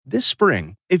This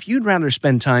spring, if you'd rather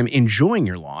spend time enjoying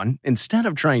your lawn instead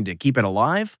of trying to keep it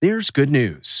alive, there's good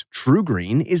news.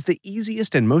 TruGreen is the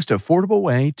easiest and most affordable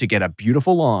way to get a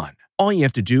beautiful lawn. All you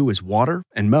have to do is water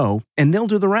and mow, and they'll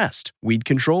do the rest. Weed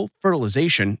control,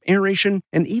 fertilization, aeration,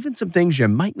 and even some things you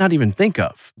might not even think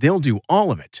of. They'll do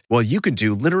all of it, while you can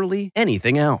do literally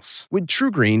anything else. With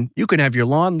TruGreen, you can have your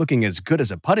lawn looking as good as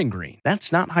a putting green.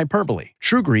 That's not hyperbole.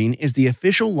 TruGreen is the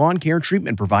official lawn care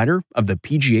treatment provider of the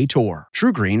PGA Tour.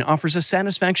 TruGreen offers a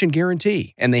satisfaction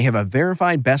guarantee, and they have a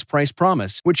verified best price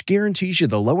promise, which guarantees you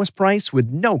the lowest price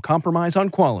with no compromise on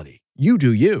quality. You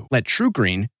do you. Let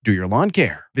TruGreen do your lawn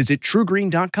care. Visit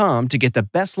TruGreen.com to get the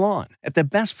best lawn at the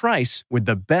best price with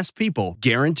the best people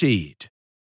guaranteed.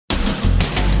 The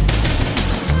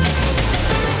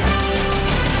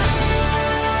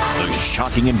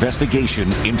shocking investigation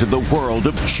into the world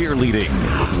of cheerleading.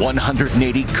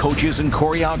 180 coaches and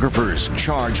choreographers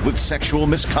charged with sexual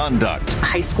misconduct.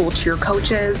 High school cheer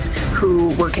coaches who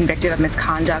were convicted of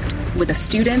misconduct with a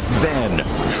student. Then,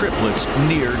 triplets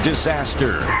near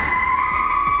disaster.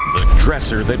 The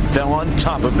dresser that fell on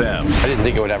top of them. I didn't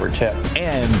think it would ever tip.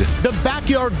 And the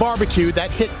backyard barbecue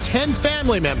that hit 10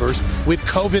 family members with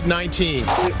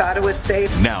COVID-19. We thought it was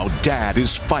safe. Now Dad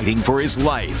is fighting for his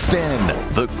life.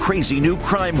 Then the crazy new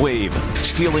crime wave,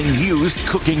 stealing used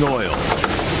cooking oil.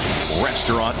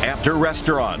 Restaurant after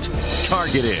restaurant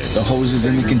targeted. The hose is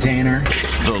in the container.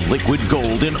 The liquid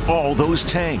gold in all those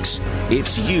tanks.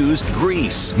 It's used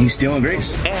grease. He's stealing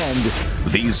grease.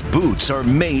 And these boots are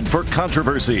made for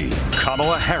controversy.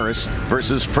 Kamala Harris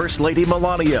versus First Lady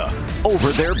Melania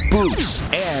over their boots.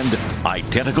 And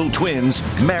identical twins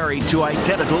married to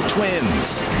identical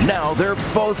twins. Now they're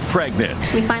both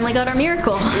pregnant. We finally got our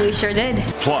miracle. We sure did.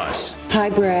 Plus, hi,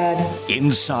 Brad.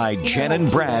 Inside Jen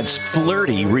and Brad's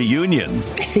flirty reunion.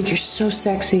 I think you're so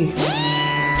sexy.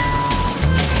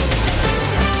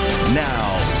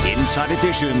 Now, Inside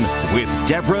Edition with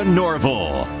Deborah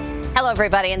Norville. Hello,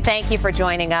 everybody, and thank you for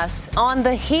joining us. On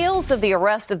the heels of the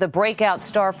arrest of the breakout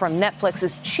star from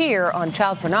Netflix's Cheer on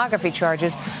child pornography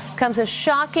charges comes a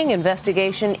shocking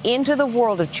investigation into the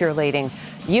world of cheerleading.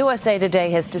 USA Today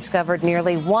has discovered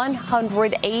nearly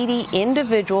 180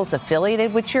 individuals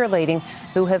affiliated with cheerleading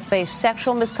who have faced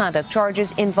sexual misconduct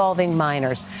charges involving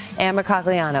minors. Ann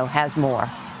Mercogliano has more.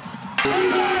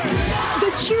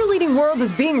 The cheerleading world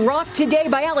is being rocked today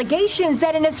by allegations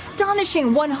that an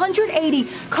astonishing 180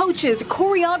 coaches,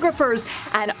 choreographers,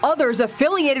 and others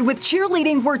affiliated with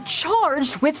cheerleading were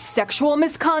charged with sexual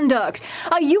misconduct.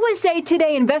 A USA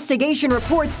Today investigation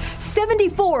reports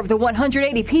 74 of the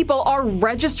 180 people are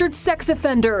registered sex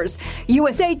offenders.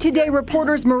 USA Today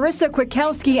reporters Marissa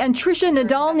Kwiatkowski and Trisha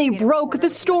Nadolny broke the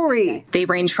story. They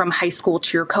range from high school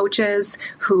cheer coaches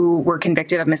who were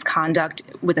convicted of misconduct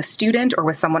with a student or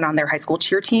with someone on their high school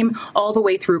cheer team, all the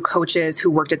way through coaches who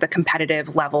worked at the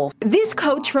competitive level. This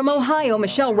coach from Ohio,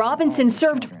 Michelle Robinson,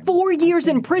 served 4 years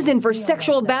in prison for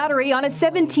sexual battery on a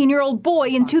 17-year-old boy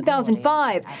in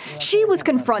 2005. She was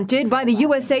confronted by the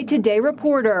USA Today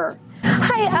reporter.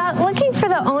 Hi, looking for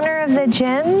the owner of the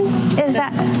gym.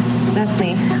 That's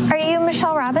me. Are you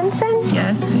Michelle Robinson?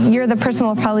 Yes. You're the person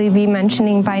we'll probably be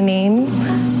mentioning by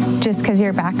name just because of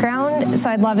your background. So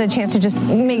I'd love a chance to just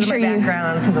make sure my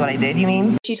background because of what I did, you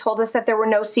mean? She told us that there were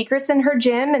no secrets in her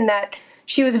gym and that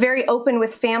she was very open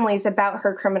with families about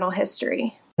her criminal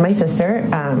history. My sister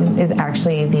is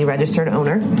actually the registered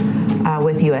owner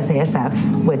with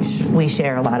USASF, which we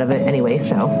share a lot of it anyway,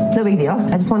 so no big deal.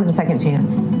 I just wanted a second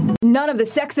chance. None of the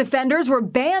sex offenders were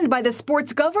banned by the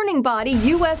sport's governing body,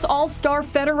 U.S. All-Star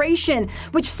Federation,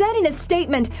 which said in a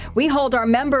statement, "We hold our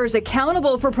members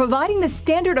accountable for providing the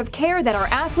standard of care that our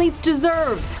athletes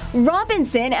deserve."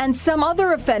 Robinson and some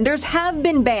other offenders have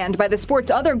been banned by the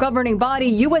sport's other governing body,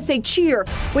 USA Cheer,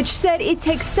 which said it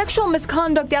takes sexual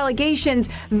misconduct allegations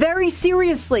very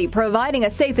seriously. Providing a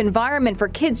safe environment for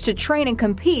kids to train and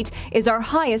compete is our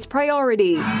highest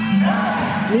priority.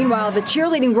 Meanwhile, the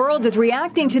cheerleading world is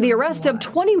reacting to the arrest of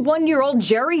 21-year-old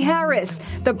Jerry Harris,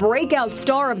 the breakout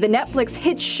star of the Netflix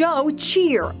hit show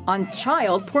Cheer, on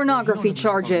child pornography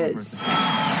charges.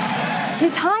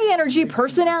 His high-energy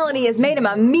personality has made him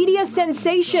a media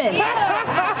sensation.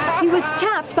 He was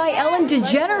tapped by Ellen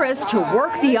DeGeneres to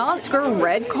work the Oscar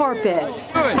red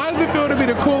carpet. How does it feel to be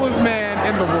the coolest man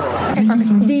in the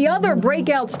world? The other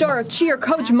breakout star of Cheer,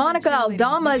 coach Monica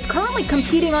Aldama, is currently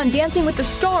competing on Dancing with the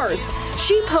Stars.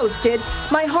 She posted,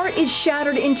 "My heart is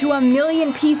shattered into a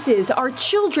million pieces. Our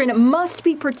children must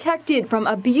be protected from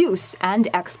abuse and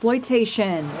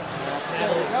exploitation."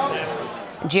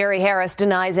 Jerry Harris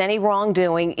denies any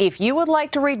wrongdoing. If you would like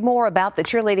to read more about the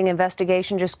cheerleading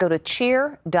investigation, just go to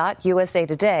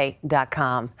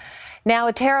cheer.usatoday.com. Now,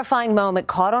 a terrifying moment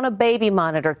caught on a baby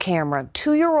monitor camera.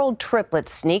 2-year-old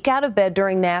triplets sneak out of bed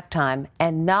during nap time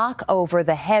and knock over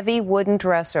the heavy wooden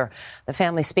dresser. The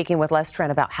family speaking with Les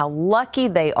Trent about how lucky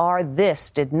they are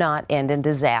this did not end in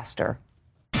disaster.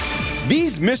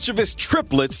 These mischievous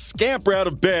triplets scamper out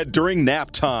of bed during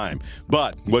nap time.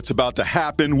 But what's about to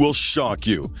happen will shock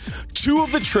you. 2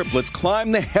 of the triplets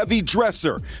climb the heavy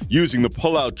dresser, using the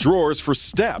pull-out drawers for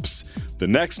steps. The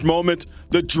next moment,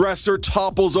 the dresser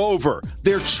topples over.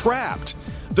 They're trapped.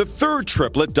 The third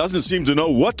triplet doesn't seem to know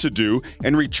what to do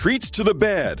and retreats to the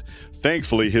bed.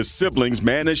 Thankfully, his siblings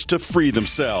managed to free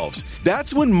themselves.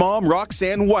 That's when Mom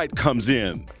Roxanne White comes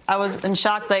in. I was in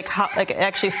shock, like it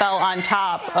actually fell on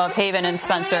top of Haven and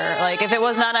Spencer. Like, if it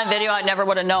was not on video, I never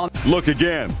would have known. Look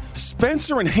again.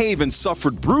 Spencer and Haven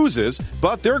suffered bruises,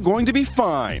 but they're going to be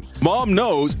fine. Mom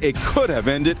knows it could have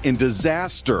ended in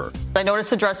disaster. I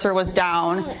noticed the dresser was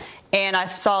down, and I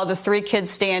saw the 3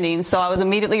 kids standing, so I was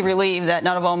immediately relieved that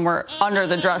none of them were under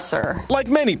the dresser. Like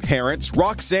many parents,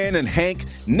 Roxanne and Hank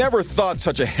never thought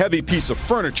such a heavy piece of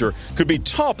furniture could be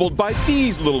toppled by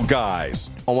these little guys.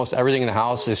 Almost everything in the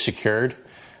house is secured,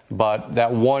 but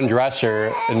that one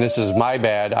dresser, and this is my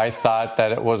bad, I thought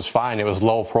that it was fine. It was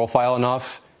low profile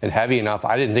enough and heavy enough.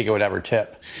 I didn't think it would ever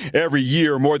tip. Every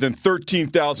year, more than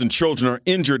 13,000 children are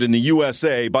injured in the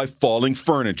USA by falling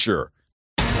furniture.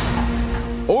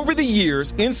 Over the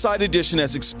years, Inside Edition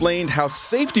has explained how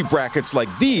safety brackets like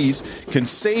these can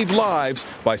save lives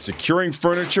by securing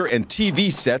furniture and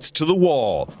TV sets to the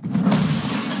wall.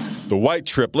 The White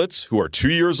triplets, who are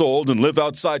 2 years old and live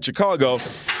outside Chicago,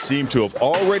 seem to have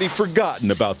already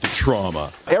forgotten about the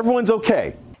trauma. Everyone's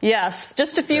okay. Yes,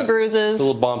 just a few bruises.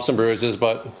 Little bumps and bruises,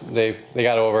 but they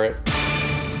got over it.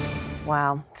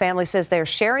 Wow. Family says they're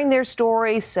sharing their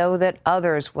story so that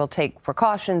others will take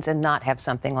precautions and not have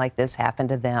something like this happen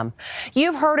to them.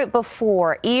 You've heard it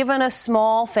before. Even a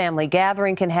small family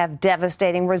gathering can have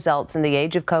devastating results in the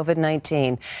age of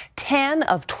COVID-19. 10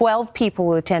 of 12 people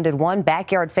who attended one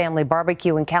backyard family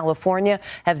barbecue in California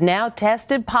have now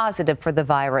tested positive for the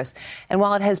virus. And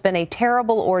while it has been a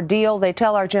terrible ordeal, they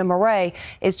tell our Jim Murray,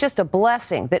 it's just a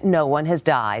blessing that no one has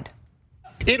died.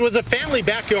 It was a family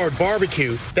backyard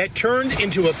barbecue that turned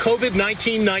into a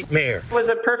COVID-19 nightmare. It was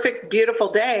a perfect,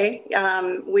 beautiful day.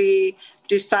 We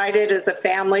decided as a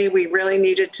family we really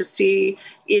needed to see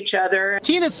each other.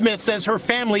 Tina Smith says her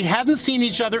family hadn't seen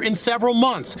each other in several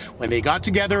months when they got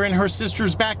together in her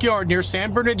sister's backyard near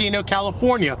San Bernardino,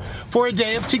 California, for a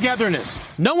day of togetherness.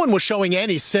 No one was showing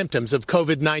any symptoms of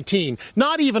COVID-19,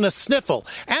 not even a sniffle,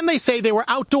 and they say they were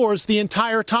outdoors the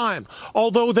entire time,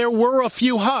 although there were a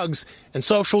few hugs and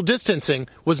social distancing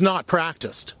was not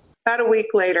practiced. About a week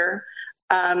later,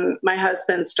 my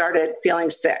husband started feeling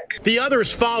sick. The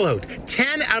others followed.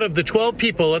 10 out of the 12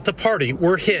 people at the party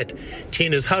were hit.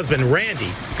 Tina's husband, Randy,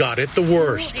 got it the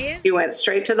worst. He went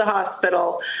straight to the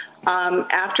hospital.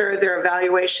 After their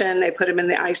evaluation, they put him in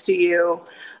the ICU.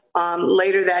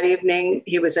 Later that evening,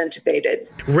 he was intubated.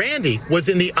 Randy was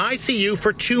in the ICU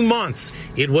for 2 months.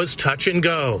 It was touch and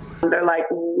go. They're like,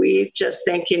 we just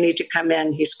think you need to come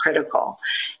in. He's critical.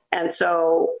 And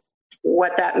so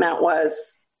what that meant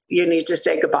was, you need to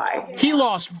say goodbye. He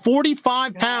lost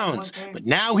 45 pounds, but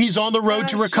now he's on the road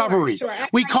to recovery.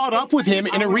 We caught up with him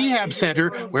in a rehab center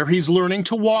where he's learning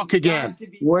to walk again.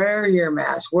 Wear your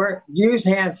mask. Use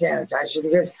hand sanitizer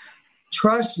because,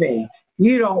 trust me,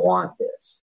 you don't want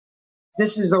this.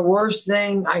 This is the worst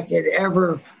thing I could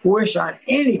ever wish on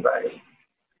anybody.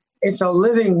 It's a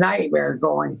living nightmare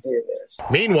going through this.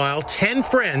 Meanwhile, 10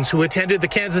 friends who attended the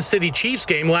Kansas City Chiefs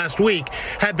game last week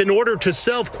have been ordered to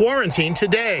self-quarantine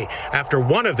today after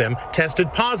one of them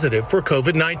tested positive for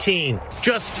COVID-19.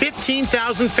 Just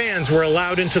 15,000 fans were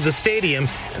allowed into the stadium,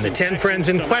 and the 10 friends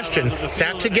in question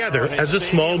sat together as a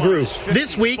small group.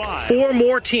 This week, 4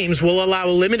 more teams will allow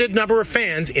a limited number of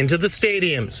fans into the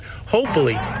stadiums.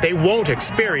 Hopefully, they won't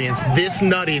experience this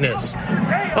nuttiness.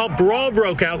 A brawl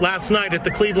broke out last night at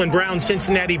the Cleveland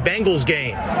Browns-Cincinnati Bengals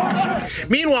game.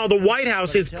 Meanwhile, the White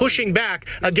House is pushing back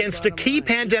against a key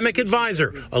pandemic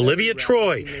advisor, Olivia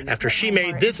Troy, after she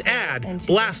made this ad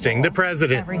blasting the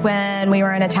president. When we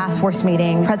were in a task force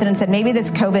meeting, the president said maybe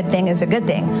this COVID thing is a good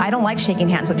thing. I don't like shaking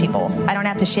hands with people. I don't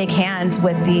have to shake hands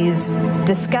with these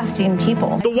disgusting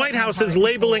people. The White House is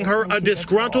labeling her a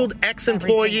disgruntled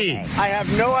ex-employee. I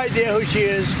have no idea who she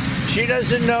is. She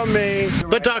doesn't know me.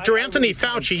 But Dr. Anthony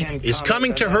Fauci is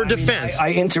coming to her defense.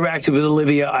 I interacted with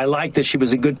Olivia. I liked that she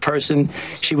was a good person.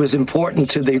 She was important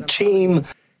to the team.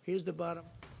 Here's the bottom.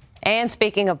 And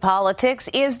speaking of politics,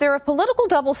 is there a political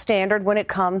double standard when it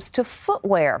comes to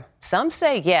footwear? Some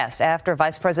say yes, after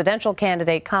vice presidential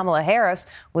candidate Kamala Harris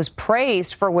was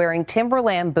praised for wearing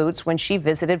Timberland boots when she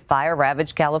visited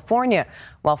fire-ravaged California,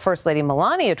 while First Lady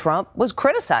Melania Trump was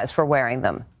criticized for wearing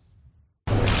them.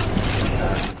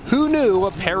 Who knew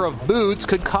a pair of boots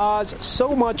could cause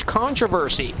so much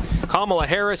controversy? Kamala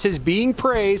Harris is being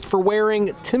praised for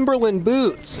wearing Timberland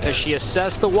boots as she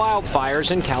assessed the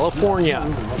wildfires in California.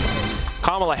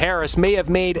 Kamala Harris may have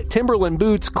made Timberland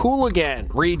boots cool again,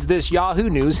 reads this Yahoo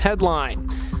News headline.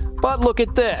 But look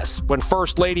at this. When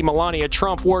First Lady Melania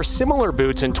Trump wore similar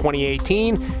boots in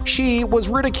 2018, she was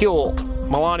ridiculed.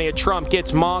 Melania Trump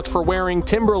gets mocked for wearing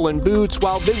Timberland boots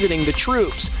while visiting the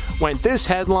troops, went this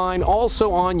headline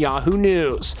also on Yahoo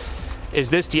News. Is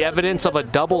this the evidence of a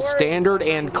double standard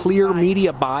and clear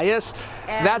media bias?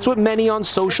 That's what many on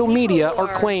social media are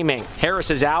claiming.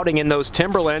 Harris's outing in those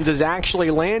Timberlands is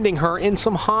actually landing her in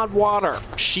some hot water.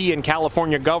 She and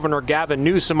California Governor Gavin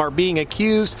Newsom are being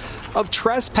accused of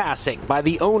trespassing by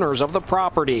the owners of the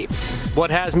property.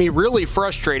 What has me really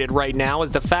frustrated right now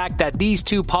is the fact that these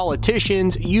two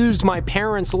politicians used my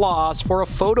parents' loss for a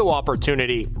photo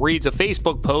opportunity, reads a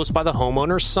Facebook post by the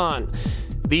homeowner's son.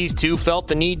 These two felt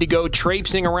the need to go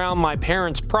traipsing around my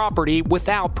parents' property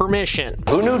without permission.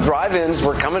 Who knew drive-ins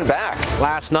were coming back?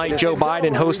 Last night, Joe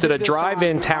Biden hosted a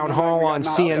drive-in town hall on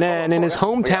CNN in his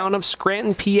hometown of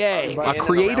Scranton, PA, a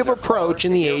creative approach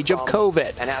in the age of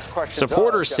COVID.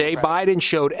 Supporters say Biden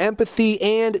showed empathy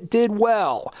and did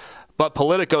well. But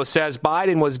Politico says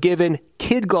Biden was given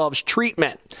kid gloves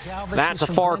treatment. That's a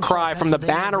far cry from the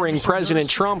battering President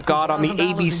Trump got on the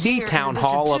ABC town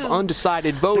hall of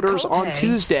undecided voters on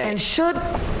Tuesday. And should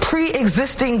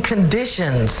pre-existing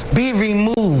conditions be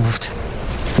removed?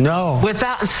 No.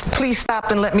 Please stop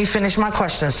and let me finish my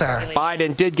question, sir.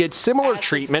 Biden did get similar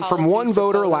treatment from one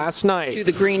voter last night. Through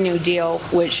the Green New Deal,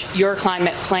 which your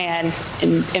climate plan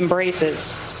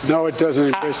embraces. No, it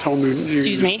doesn't embrace whole new.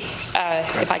 Excuse me,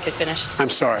 if I could finish. I'm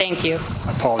sorry. Thank you.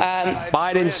 I apologize.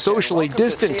 Biden's socially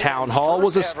distant town hall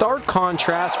was a stark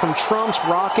contrast from Trump's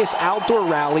raucous outdoor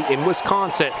rally in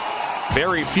Wisconsin.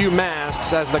 Very few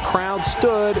masks as the crowd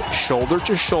stood shoulder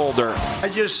to shoulder. I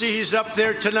just see he's up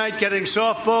there tonight getting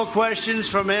softball questions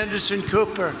from Anderson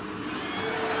Cooper.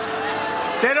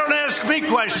 They don't ask me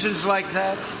questions like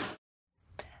that.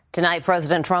 Tonight,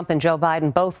 President Trump and Joe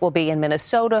Biden both will be in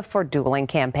Minnesota for dueling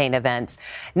campaign events.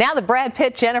 Now, the Brad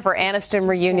Pitt-Jennifer Aniston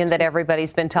reunion that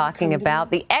everybody's been talking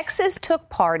about. The exes took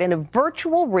part in a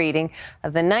virtual reading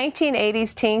of the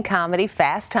 1980s teen comedy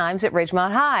Fast Times at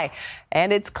Ridgemont High.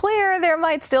 And it's clear there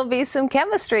might still be some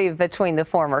chemistry between the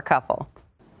former couple.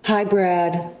 Hi,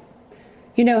 Brad.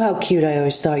 You know how cute I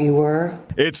always thought you were.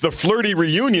 It's the flirty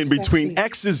reunion between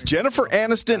exes Jennifer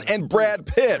Aniston and Brad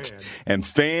Pitt, and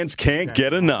fans can't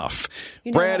get enough.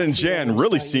 Brad and Jen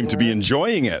really seem to be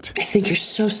enjoying it. I think you're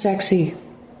so sexy.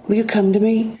 Will you come to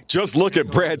me? Just look at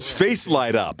Brad's face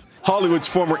light up. Hollywood's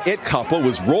former It couple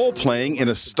was role-playing in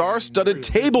a star-studded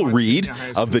table read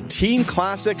of the teen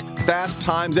classic Fast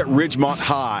Times at Ridgemont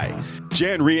High.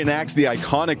 Jen reenacts the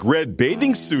iconic red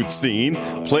bathing suit scene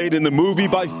played in the movie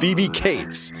by Phoebe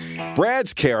Cates.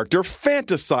 Brad's character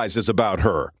fantasizes about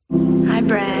her. Hi,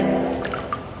 Brad.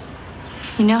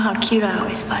 You know how cute I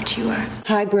always thought you were.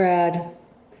 Hi, Brad.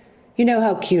 You know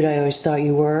how cute I always thought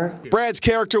you were. Brad's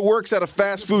character works at a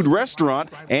fast food restaurant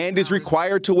and is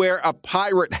required to wear a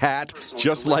pirate hat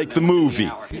just like the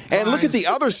movie. And look at the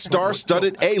other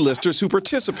star-studded A-listers who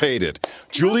participated.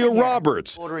 Julia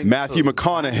Roberts, Matthew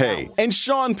McConaughey, and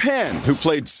Sean Penn, who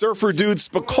played surfer dude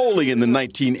Spicoli in the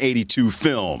 1982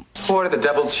 film. Order the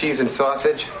double cheese and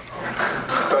sausage.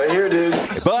 Right here, dude.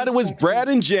 But it was Brad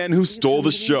and Jen who stole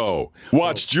the show.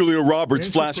 Watch Julia Roberts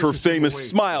flash her famous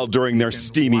smile during their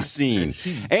steamy scene.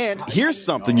 And here's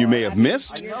something you may have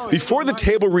missed. Before the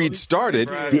table read started,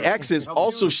 the exes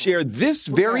also shared this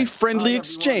very friendly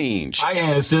exchange. Hi,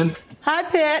 Aniston. Hi,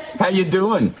 Pitt. How you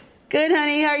doing? Good,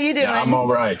 honey. How are you doing? Yeah, I'm all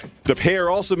right. The pair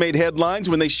also made headlines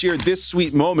when they shared this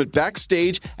sweet moment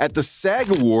backstage at the SAG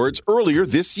Awards earlier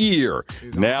this year.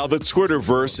 Now the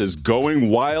Twitterverse is going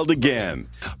wild again.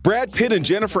 Brad Pitt and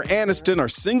Jennifer Aniston are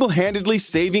single-handedly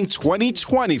saving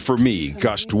 2020 for me,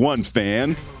 gushed one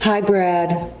fan. Hi,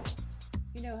 Brad.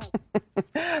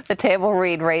 The table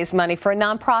read raised money for a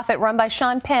nonprofit run by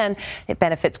Sean Penn. It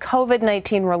benefits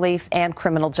COVID-19 relief and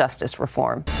criminal justice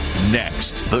reform.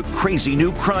 Next, the crazy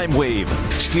new crime wave,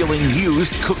 stealing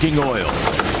used cooking oil.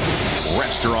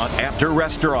 Restaurant after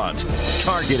restaurant,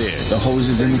 targeted. The hose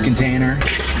is in the container.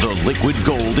 The liquid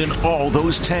gold in all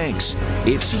those tanks.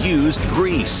 It's used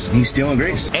grease. He's stealing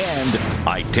grease. And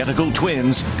identical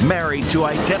twins married to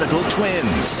identical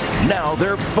twins. Now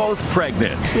they're both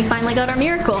pregnant. We finally got our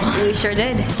miracle. We sure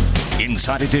did.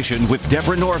 Inside Edition with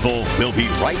Deborah Norville. We'll be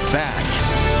right back.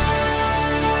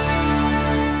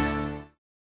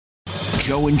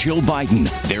 Joe and Jill Biden.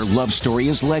 Their love story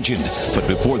is legend. But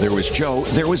before there was Joe,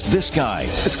 there was this guy.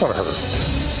 It's going to hurt.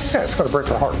 Yeah, it's going to break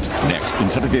her heart. Next,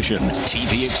 Inside Edition,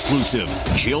 TV exclusive.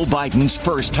 Jill Biden's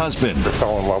first husband. I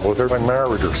fell in love with her. I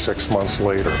married her 6 months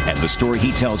later. And the story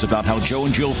he tells about how Joe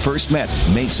and Jill first met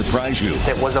may surprise you.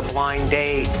 It was a blind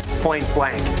date, point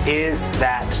blank. Is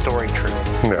that story true?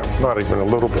 No, not even a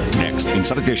little bit. Next,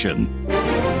 Inside Edition.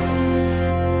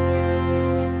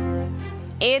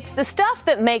 It's the stuff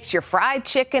that makes your fried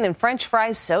chicken and French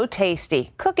fries so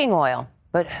tasty, cooking oil.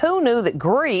 But who knew that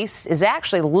grease is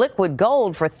actually liquid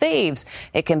gold for thieves?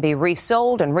 It can be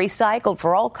resold and recycled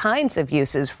for all kinds of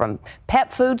uses, from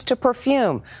pet foods to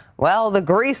perfume. Well, the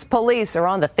grease police are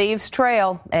on the thieves'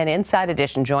 trail, and Inside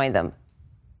Edition joined them.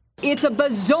 It's a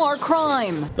bizarre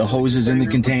crime. The hose is in the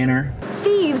container.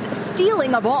 Thieves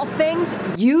stealing, of all things,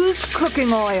 used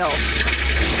cooking oil.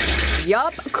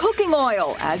 Yup, cooking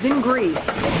oil, as in grease.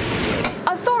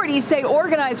 Authorities say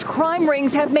organized crime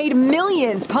rings have made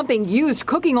millions pumping used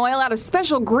cooking oil out of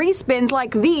special grease bins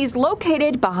like these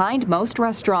located behind most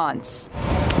restaurants.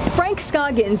 Frank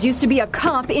Scoggins used to be a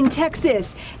cop in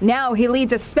Texas. Now he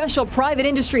leads a special private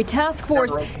industry task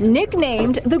force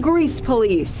nicknamed the Grease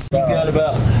Police. You got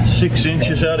about 6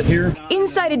 inches out of here.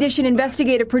 Inside Edition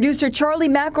investigative producer Charlie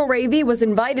McElravy was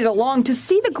invited along to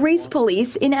see the Grease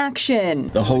Police in action.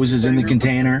 The hose is in the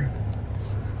container.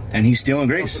 And he's stealing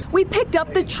grease. We picked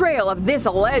up the trail of this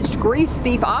alleged grease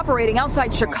thief operating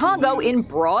outside Chicago in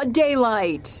broad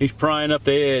daylight. He's prying up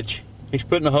the edge. He's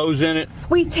putting a hose in it.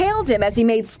 We tailed him as he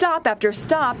made stop after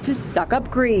stop to suck up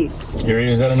grease. Here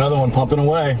he is at another one pumping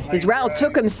away. His route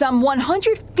took him some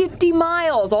 150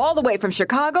 miles, all the way from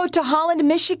Chicago to Holland,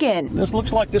 Michigan. This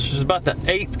looks like this is about the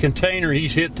 8th container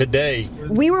he's hit today.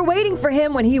 We were waiting for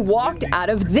him when he walked out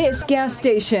of this gas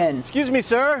station. Excuse me,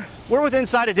 sir. We're with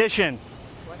Inside Edition.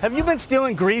 Have you been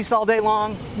stealing grease all day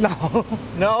long? No.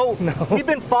 No? No. We've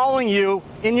been following you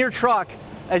in your truck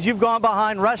as you've gone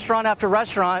behind restaurant after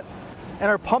restaurant and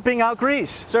are pumping out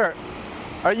grease. Sir,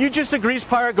 are you just a grease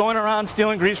pirate going around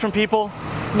stealing grease from people?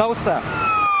 No, sir.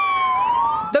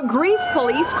 The Grease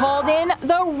Police called in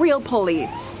the real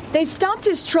police. They stopped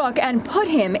his truck and put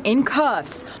him in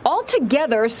cuffs.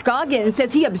 Altogether, Scoggins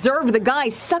says he observed the guy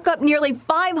suck up nearly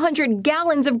 500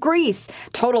 gallons of grease.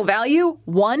 Total value,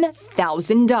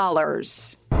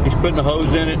 $1,000. He's putting a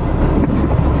hose in it.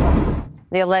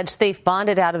 The alleged thief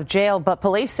bonded out of jail, but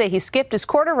police say he skipped his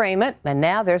court arraignment, and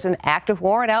now there's an active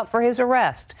warrant out for his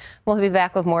arrest. We'll be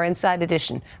back with more Inside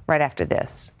Edition right after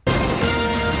this.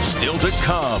 Still to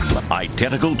come,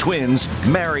 identical twins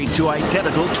married to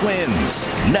identical twins.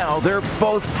 Now they're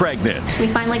both pregnant. We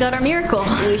finally got our miracle.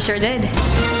 We sure did.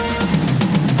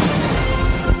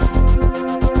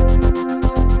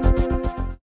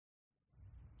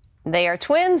 They are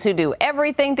twins who do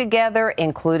everything together,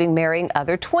 including marrying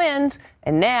other twins,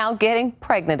 and now getting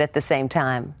pregnant at the same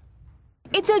time.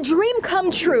 It's a dream come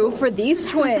true for these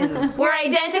twins. We're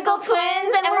identical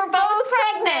twins and we're both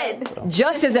pregnant.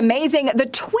 Just as amazing, the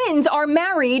twins are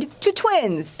married to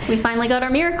twins. We finally got our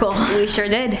miracle. We sure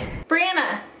did.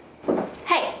 Brianna,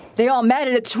 hey. They all met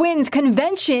at a twins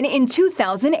convention in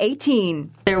 2018.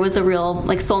 There was a real,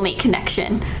 soulmate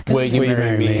connection. Will you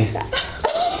marry me?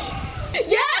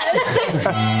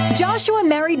 Joshua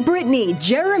married Brittany.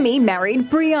 Jeremy married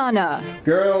Brianna.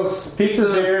 Girls,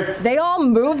 pizza's here. They all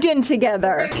moved in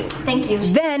together. Thank you.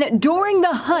 Then, during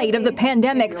the height of the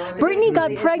pandemic, Brittany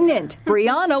got pregnant.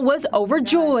 Brianna was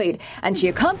overjoyed, and she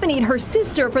accompanied her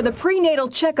sister for the prenatal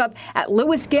checkup at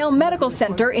Lewis Gale Medical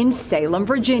Center in Salem,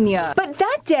 Virginia. But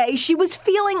that day, she was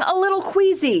feeling a little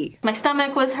queasy. My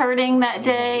stomach was hurting that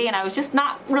day, and I was just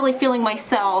not really feeling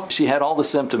myself. She had all the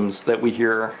symptoms that we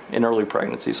hear in early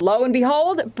pregnancies. Lo and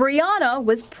behold, Brianna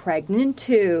was pregnant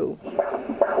too.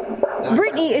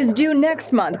 Brittany is due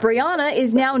next month. Brianna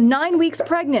is now 9 weeks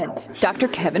pregnant. Dr.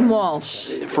 Kevin Walsh.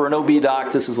 For an OB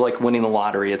doc, this is like winning the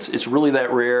lottery. It's really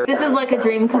that rare. This is like a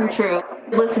dream come true,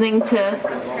 listening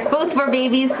to both of our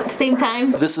babies at the same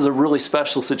time. This is a really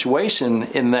special situation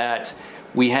in that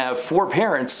we have 4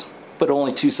 parents, but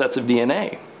only 2 sets of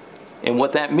DNA. And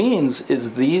what that means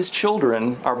is these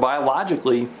children are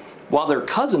biologically, while they're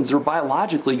cousins, they're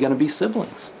biologically going to be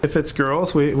siblings. If it's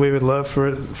girls, we would love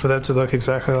for them to look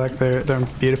exactly like their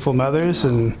beautiful mothers.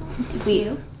 And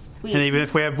Sweet. And even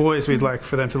if we have boys, we'd like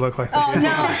for them to look like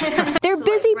no. They're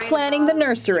busy planning the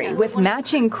nursery with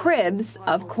matching cribs,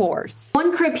 of course.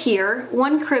 One crib here,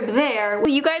 one crib there. Well,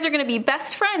 you guys are going to be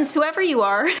best friends, whoever you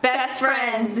are. Best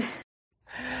friends.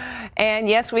 And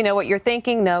yes, we know what you're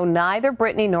thinking. No, neither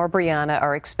Brittany nor Brianna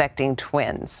are expecting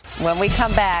twins. When we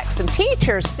come back, some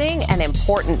teachers sing an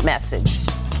important message.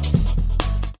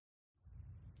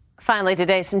 Finally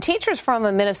today, some teachers from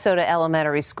a Minnesota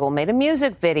elementary school made a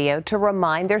music video to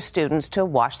remind their students to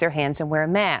wash their hands and wear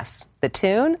masks. The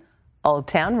tune, Old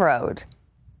Town Road.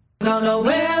 Gonna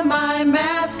wear my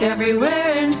mask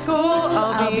everywhere in school.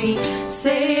 I'll be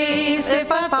safe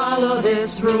if I follow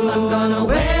this rule. I'm gonna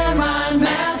wear my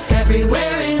mask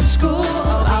everywhere in school.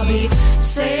 I'll be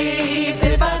safe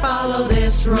if I follow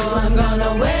this rule. I'm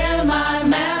gonna wear my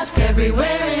mask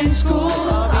everywhere in school.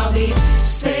 I'll be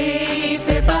safe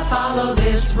if I follow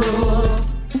this rule.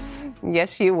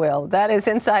 Yes, you will. That is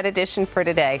Inside Edition for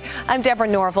today. I'm Deborah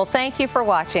Norville. Thank you for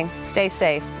watching. Stay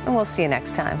safe, and we'll see you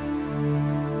next time.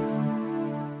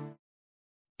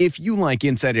 If you like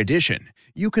Inside Edition,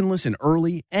 you can listen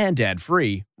early and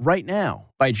ad-free right now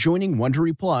by joining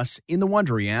Wondery Plus in the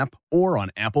Wondery app or on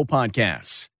Apple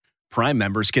Podcasts. Prime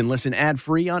members can listen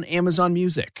ad-free on Amazon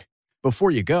Music.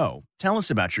 Before you go, tell us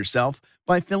about yourself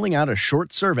by filling out a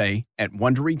short survey at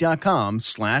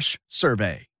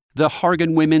Wondery.com/survey. The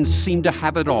Hargan women seem to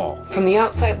have it all. From the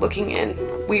outside looking in,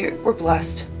 we were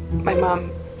blessed. My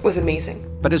mom was amazing.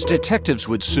 But as detectives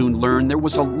would soon learn, there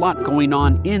was a lot going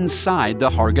on inside the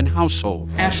Hargan household.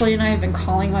 Ashley and I have been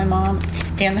calling my mom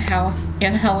and the house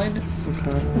and Helen.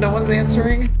 No one's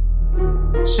answering.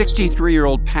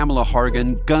 63-year-old Pamela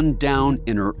Hargan gunned down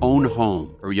in her own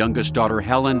home. Her youngest daughter,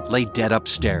 Helen, lay dead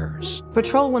upstairs.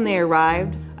 Patrol, when they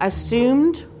arrived,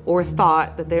 assumed or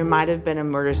thought that there might have been a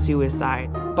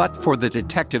murder-suicide. But for the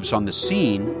detectives on the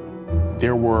scene,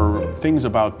 there were things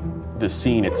about the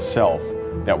scene itself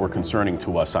that were concerning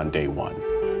to us on day one.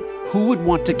 Who would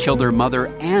want to kill their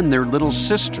mother and their little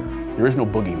sister? There is no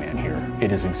boogeyman here.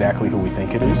 It is exactly who we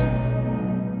think it is.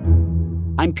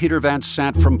 I'm Peter Van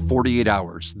Sant from 48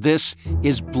 Hours. This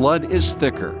is Blood is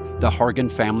Thicker, the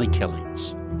Hargan family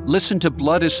killings. Listen to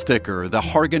Blood is Thicker, the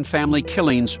Hargan family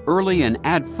killings early and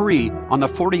ad-free on the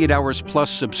 48 Hours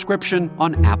Plus subscription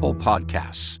on Apple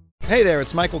Podcasts. Hey there,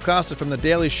 it's Michael Costa from The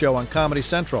Daily Show on Comedy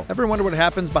Central. Ever wonder what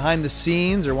happens behind the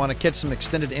scenes or want to catch some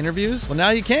extended interviews? Well, now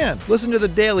you can. Listen to The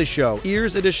Daily Show,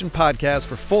 Ears Edition podcast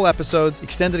for full episodes,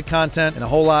 extended content, and a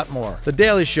whole lot more. The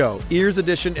Daily Show, Ears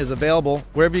Edition is available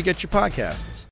wherever you get your podcasts.